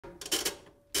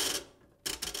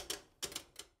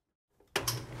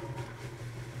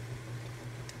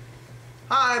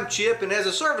Hi, I'm Chip, and as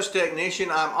a service technician,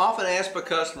 I'm often asked by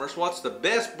customers what's the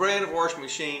best brand of washing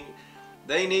machine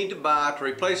they need to buy to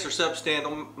replace their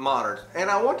substandard monitors. And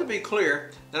I want to be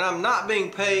clear that I'm not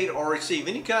being paid or receive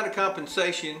any kind of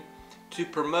compensation to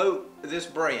promote this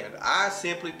brand. I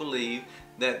simply believe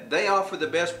that they offer the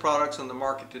best products on the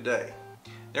market today.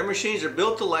 Their machines are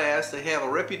built to last, they have a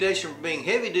reputation for being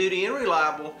heavy duty and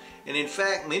reliable, and in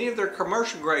fact many of their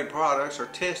commercial grade products are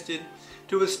tested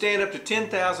to withstand up to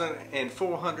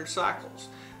 10,400 cycles.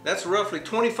 That's roughly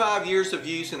 25 years of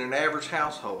use in an average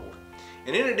household.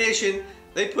 And in addition,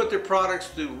 they put their products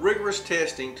through rigorous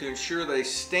testing to ensure they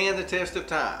stand the test of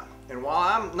time. And while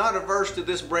I'm not averse to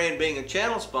this brand being a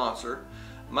channel sponsor,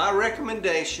 my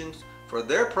recommendations for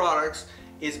their products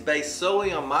is based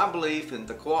solely on my belief in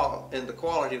the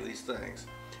quality of these things.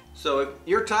 So if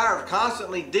you're tired of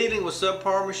constantly dealing with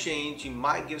subpar machines, you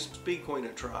might give Speed Queen a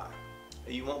try.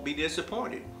 You won't be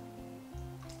disappointed.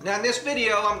 Now in this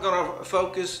video, I'm going to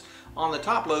focus on the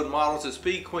top load models that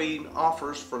Speed Queen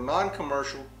offers for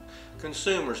non-commercial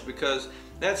consumers, because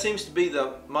that seems to be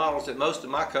the models that most of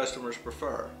my customers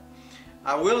prefer.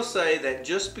 I will say that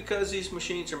just because these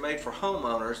machines are made for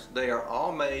homeowners, they are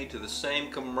all made to the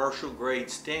same commercial grade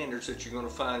standards that you're going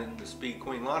to find in the Speed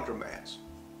Queen laundromats.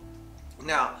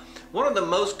 Now, one of the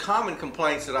most common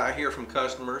complaints that I hear from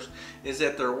customers is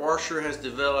that their washer has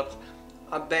developed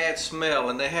a bad smell,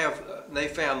 and they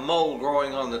found mold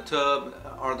growing on the tub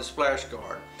or the splash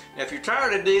guard. Now, if you're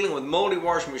tired of dealing with moldy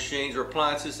washing machines or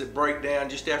appliances that break down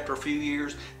just after a few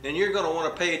years, then you're going to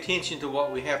want to pay attention to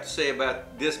what we have to say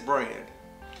about this brand.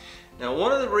 Now,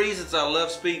 one of the reasons I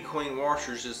love Speed Queen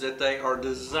washers is that they are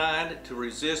designed to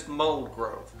resist mold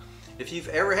growth. If you've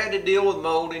ever had to deal with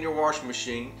mold in your washing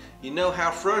machine, you know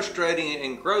how frustrating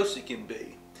and gross it can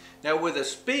be. Now, with a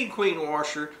Speed Queen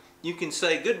washer, you can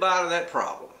say goodbye to that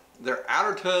problem. Their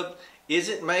outer tub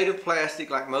isn't made of plastic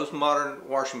like most modern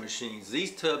washing machines.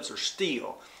 These tubs are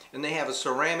steel, and they have a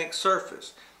ceramic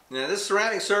surface. Now, this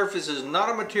ceramic surface is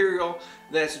not a material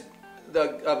that's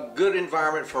a good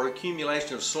environment for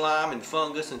accumulation of slime and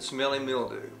fungus and smelly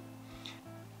mildew.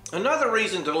 Another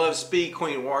reason to love Speed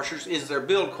Queen washers is their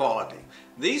build quality.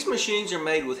 These machines are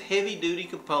made with heavy duty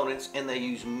components, and they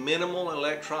use minimal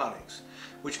electronics,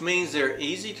 which means they're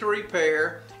easy to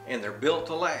repair and they're built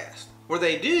to last. Where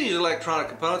they do use electronic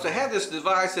components, they have this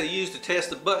device they use to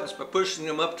test the buttons by pushing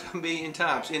them up to a million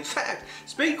times. In fact,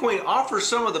 Speed Queen offers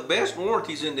some of the best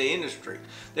warranties in the industry.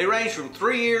 They range from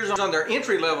 3 years on their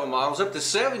entry-level models up to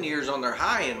 7 years on their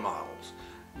high-end models.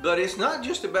 But it's not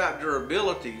just about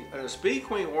durability. Speed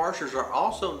Queen washers are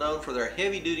also known for their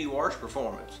heavy-duty wash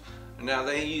performance. Now,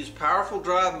 they use powerful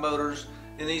drive motors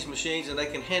in these machines, and they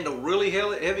can handle really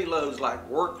heavy loads like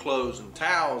work clothes and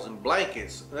towels and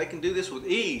blankets. They can do this with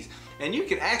ease, and you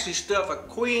can actually stuff a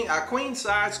queen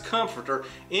size comforter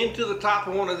into the top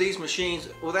of one of these machines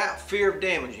without fear of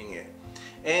damaging it.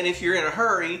 And if you're in a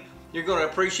hurry, you're going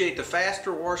to appreciate the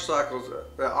faster wash cycles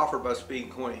offered by Speed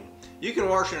Queen. You can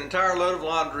wash an entire load of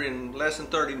laundry in less than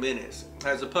 30 minutes,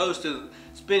 as opposed to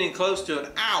spending close to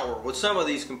an hour with some of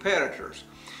these competitors.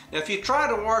 Now, if you try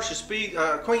to wash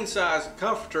a queen size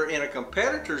comforter in a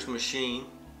competitor's machine,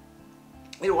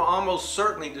 it will almost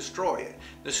certainly destroy it.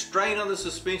 The strain on the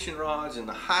suspension rods and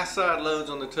the high side loads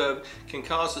on the tub can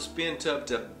cause the spin tub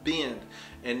to bend.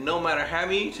 And no matter how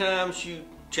many times you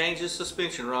change the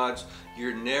suspension rods,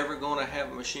 you're never going to have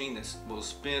a machine that will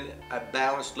spin a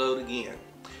balanced load again.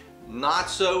 Not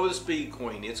so with Speed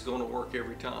Queen. It's going to work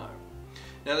every time.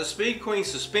 Now, the Speed Queen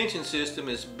suspension system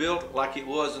is built like it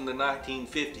was in the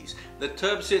 1950s. The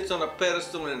tub sits on a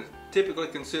pedestal and typically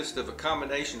consists of a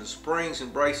combination of springs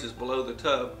and braces below the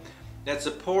tub that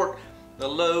support the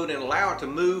load and allow it to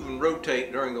move and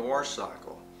rotate during the wash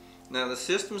cycle. Now, the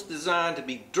system is designed to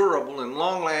be durable and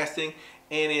long-lasting,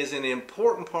 and is an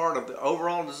important part of the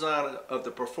overall design of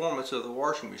the performance of the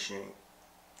washing machine.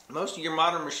 Most of your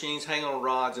modern machines hang on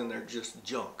rods and they're just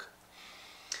junk.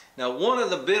 Now, one of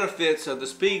the benefits of the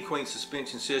Speed Queen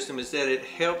suspension system is that it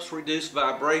helps reduce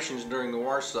vibrations during the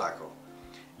wash cycle,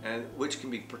 and which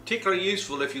can be particularly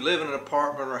useful if you live in an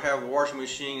apartment or have a washing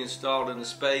machine installed in a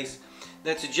space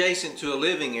that's adjacent to a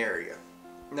living area.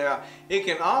 Now, it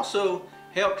can also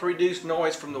help to reduce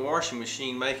noise from the washing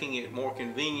machine, making it more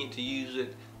convenient to use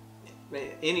it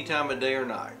any time of day or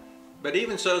night. But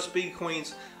even so, Speed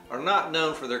Queens are not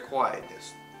known for their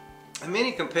quietness. And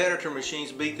many competitor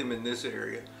machines beat them in this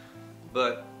area.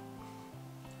 But,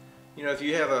 you know, if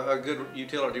you have a good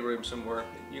utility room somewhere,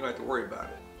 you don't have to worry about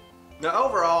it. Now,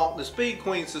 overall, the Speed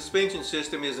Queen suspension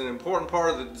system is an important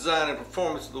part of the design and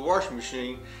performance of the washing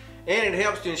machine, and it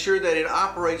helps to ensure that it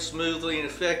operates smoothly and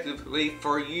effectively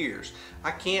for years.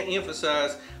 I can't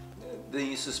emphasize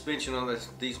the suspension on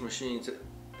these machines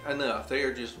enough. They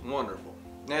are just wonderful.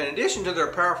 Now, in addition to their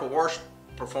powerful wash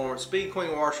performance, Speed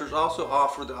Queen washers also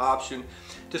offer the option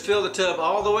to fill the tub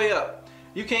all the way up.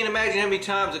 You can't imagine how many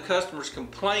times the customers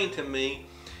complain to me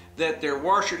that their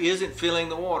washer isn't filling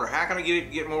the water. How can I get it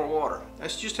to get more water?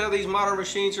 That's just how these modern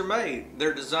machines are made.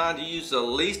 They're designed to use the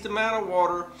least amount of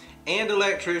water and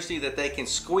electricity that they can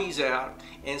squeeze out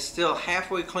and still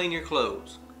halfway clean your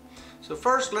clothes. So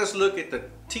first, let's look at the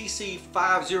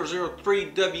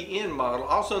TC5003WN model,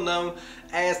 also known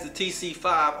as the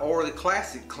TC5 or the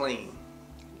Classic Clean.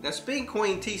 Now, Speed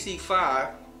Queen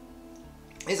TC5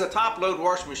 is a top-load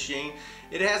washing machine.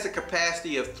 It has a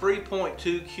capacity of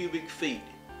 3.2 cubic feet.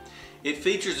 It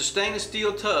features a stainless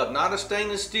steel tub, not a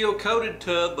stainless steel coated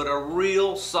tub, but a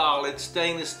real solid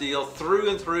stainless steel through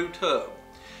and through tub.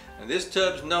 And this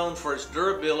tub is known for its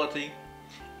durability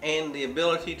and the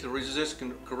ability to resist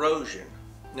corrosion.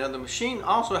 Now, the machine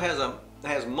also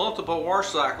has multiple wash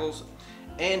cycles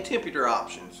and temperature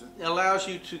options. It allows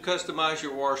you to customize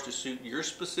your wash to suit your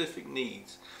specific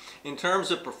needs. In terms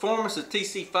of performance, the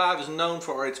TC5 is known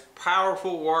for its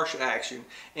powerful wash action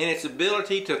and its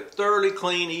ability to thoroughly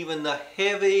clean even the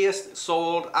heaviest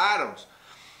soiled items.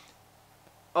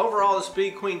 Overall, the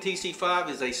Speed Queen TC5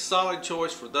 is a solid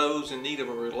choice for those in need of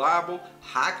a reliable,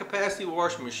 high-capacity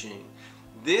washing machine.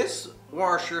 This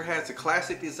washer has a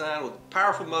classic design with a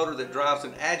powerful motor that drives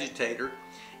an agitator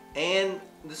and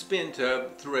the spin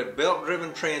tub through a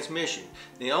belt-driven transmission.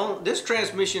 This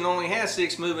transmission only has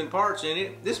 6 moving parts in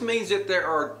it. This means that there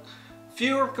are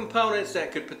fewer components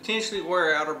that could potentially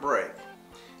wear out or break.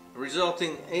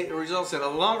 It results in a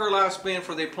longer lifespan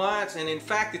for the appliance, and in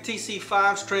fact the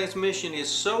TC5's transmission is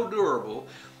so durable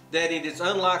that it is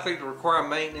unlikely to require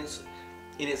maintenance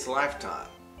in its lifetime.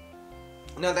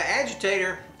 Now, the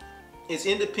agitator is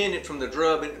independent from the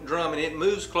drum and it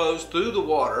moves clothes through the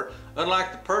water,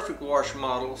 unlike the Perfect Wash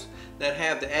models that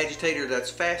have the agitator that's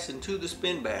fastened to the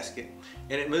spin basket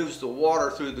and it moves the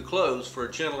water through the clothes for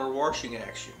a gentler washing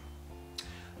action.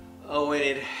 Oh, and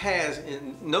it has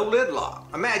no lid lock.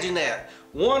 Imagine that.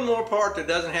 One more part that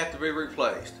doesn't have to be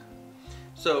replaced.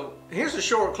 So here's a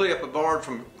short clip I borrowed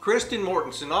from Kristen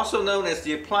Mortensen, also known as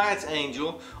the Appliance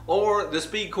Angel or the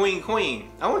Speed Queen Queen.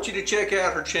 I want you to check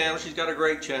out her channel. She's got a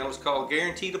great channel. It's called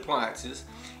Guaranteed Appliances.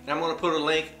 And I'm going to put a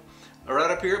link right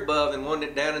up here above and one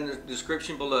down in the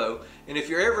description below. And if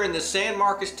you're ever in the San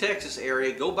Marcos, Texas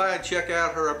area, go by and check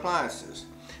out her appliances.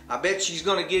 I bet she's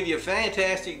going to give you a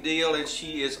fantastic deal, and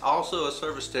she is also a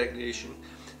service technician.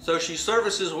 So she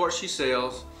services what she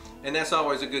sells, and that's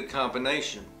always a good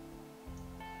combination.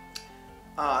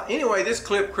 Anyway, this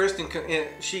clip, Kristen,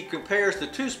 she compares the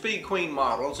 2 Speed Queen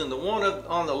models, and the one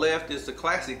on the left is the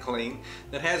Classic Clean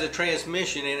that has a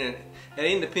transmission and an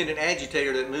independent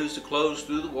agitator that moves the clothes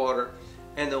through the water,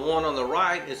 and the one on the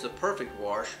right is the Perfect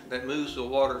Wash that moves the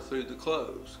water through the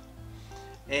clothes.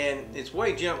 And it's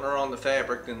way gentler on the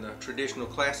fabric than the traditional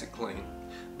Classic Clean.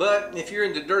 But if you're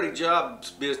in the dirty jobs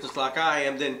business like I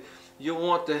am, then you'll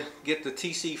want to get the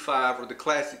TC5 or the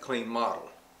Classic Clean model.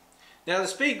 Now, the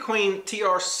Speed Queen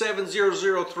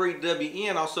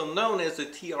TR7003WN, also known as the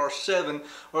TR7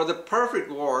 or the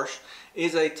Perfect Wash,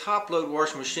 is a top-load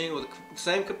washing machine with the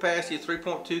same capacity of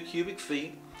 3.2 cubic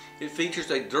feet. It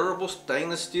features a durable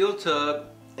stainless steel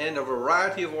tub and a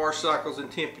variety of wash cycles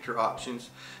and temperature options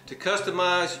to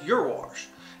customize your wash.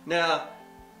 Now,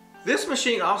 this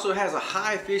machine also has a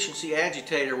high-efficiency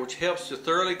agitator which helps to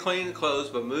thoroughly clean the clothes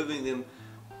by moving the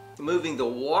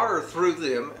water through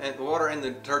them, and the water and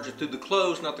the detergent through the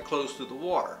clothes, not the clothes through the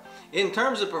water. In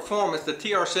terms of performance, the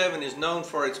TR7 is known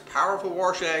for its powerful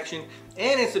wash action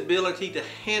and its ability to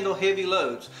handle heavy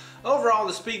loads. Overall,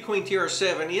 the Speed Queen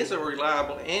TR7 is a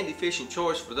reliable and efficient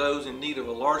choice for those in need of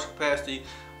a large capacity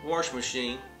wash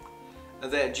machine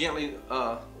that gently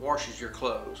washes your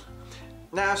clothes.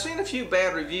 Now, I've seen a few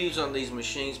bad reviews on these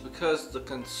machines because the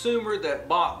consumer that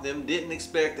bought them didn't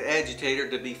expect the agitator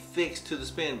to be fixed to the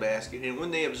spin basket, and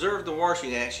when they observed the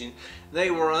washing action,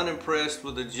 they were unimpressed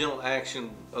with the gentle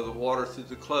action of the water through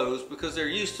the clothes because they're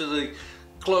used to the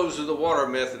clothes of the water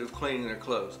method of cleaning their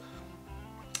clothes.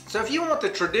 So if you want the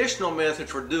traditional method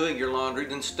for doing your laundry,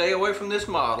 then stay away from this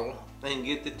model and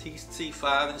get the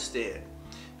TC5 instead,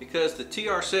 because the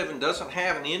TR7 doesn't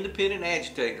have an independent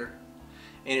agitator,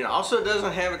 and it also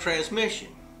doesn't have a transmission.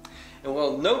 And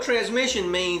well, no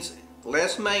transmission means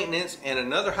less maintenance and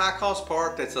another high-cost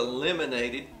part that's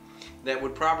eliminated that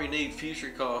would probably need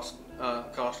future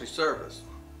costly service.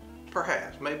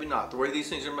 Perhaps, maybe not. The way these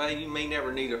things are made, you may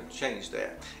never need to change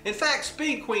that. In fact,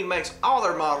 Speed Queen makes all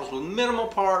their models with minimal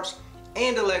parts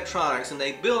and electronics, and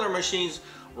they build their machines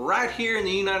right here in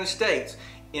the United States,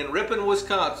 in Ripon,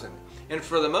 Wisconsin. And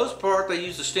for the most part, they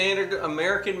use the standard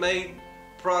American-made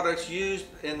products used,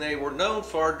 and they were known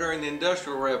for during the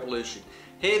Industrial Revolution.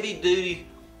 Heavy duty,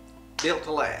 built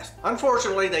to last.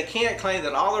 Unfortunately, they can't claim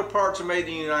that all their parts are made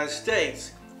in the United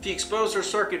States. If you expose their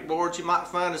circuit boards, you might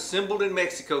find assembled in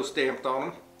Mexico stamped on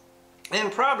them.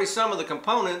 And probably some of the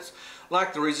components,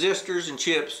 like the resistors and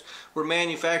chips, were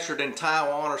manufactured in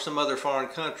Taiwan or some other foreign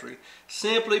country,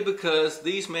 simply because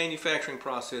these manufacturing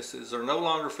processes are no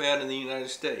longer found in the United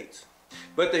States.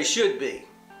 But they should be.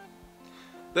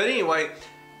 But anyway,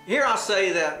 here I'll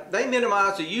say that they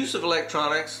minimize the use of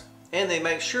electronics, and they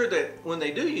make sure that when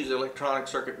they do use electronic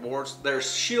circuit boards, they're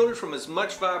shielded from as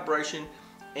much vibration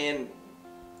and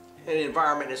an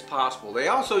environment as possible. They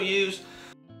also use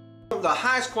the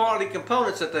highest quality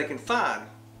components that they can find.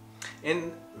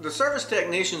 And the service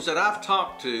technicians that I've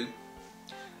talked to,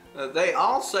 they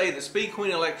all say that Speed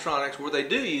Queen electronics, where they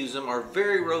do use them, are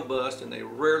very robust and they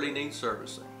rarely need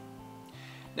servicing.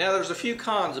 Now, there's a few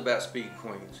cons about Speed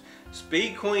Queens.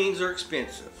 Speed Queens are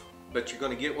expensive, but you're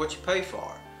going to get what you pay for.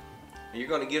 You're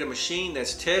going to get a machine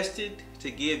that's tested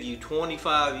to give you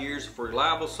 25 years of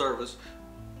reliable service,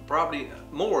 probably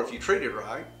more if you treat it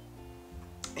right.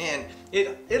 And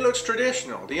it looks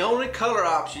traditional. The only color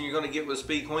option you're going to get with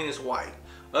Speed Queen is white.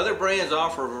 Other brands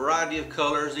offer a variety of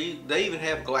colors. They even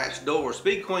have glass doors.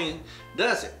 Speed Queen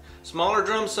doesn't. Smaller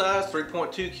drum size,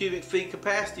 3.2 cubic feet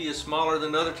capacity, is smaller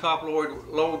than other top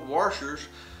load washers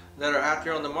that are out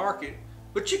there on the market.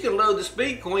 But you can load the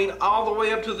Speed Queen all the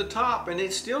way up to the top and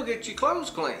it still gets your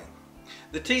clothes clean.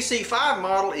 The TC5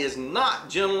 model is not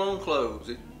gentle on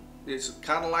clothes. It's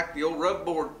kind of like the old rub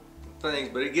board things,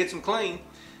 but it gets them clean.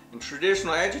 And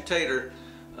traditional agitator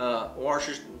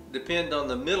washers depend on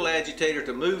the middle agitator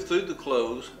to move through the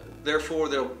clothes. Therefore,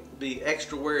 there'll be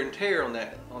extra wear and tear on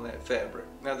that fabric.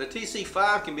 Now, the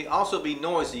TC5 can also be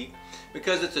noisy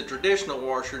because it's a traditional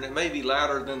washer and it may be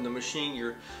louder than the machine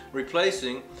you're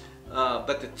replacing.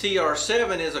 But the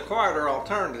TR7 is a quieter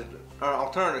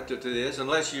alternative to this,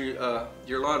 unless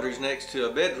your laundry's next to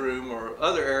a bedroom or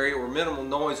other area where minimal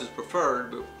noise is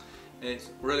preferred, but it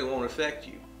really won't affect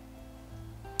you.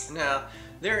 Now,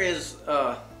 there is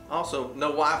also no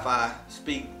Wi-Fi.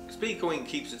 Speed Queen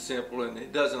keeps it simple, and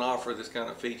it doesn't offer this kind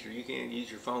of feature. You can't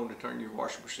use your phone to turn your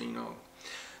washing machine on.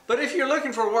 But if you're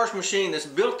looking for a washing machine that's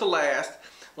built to last,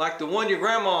 like the one your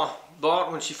grandma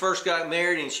bought when she first got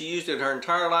married and she used it her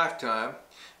entire lifetime,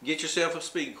 get yourself a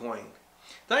Speed Queen.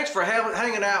 Thanks for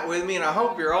hanging out with me, and I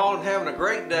hope you're all having a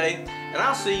great day, and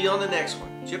I'll see you on the next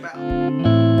one. Chip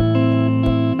out.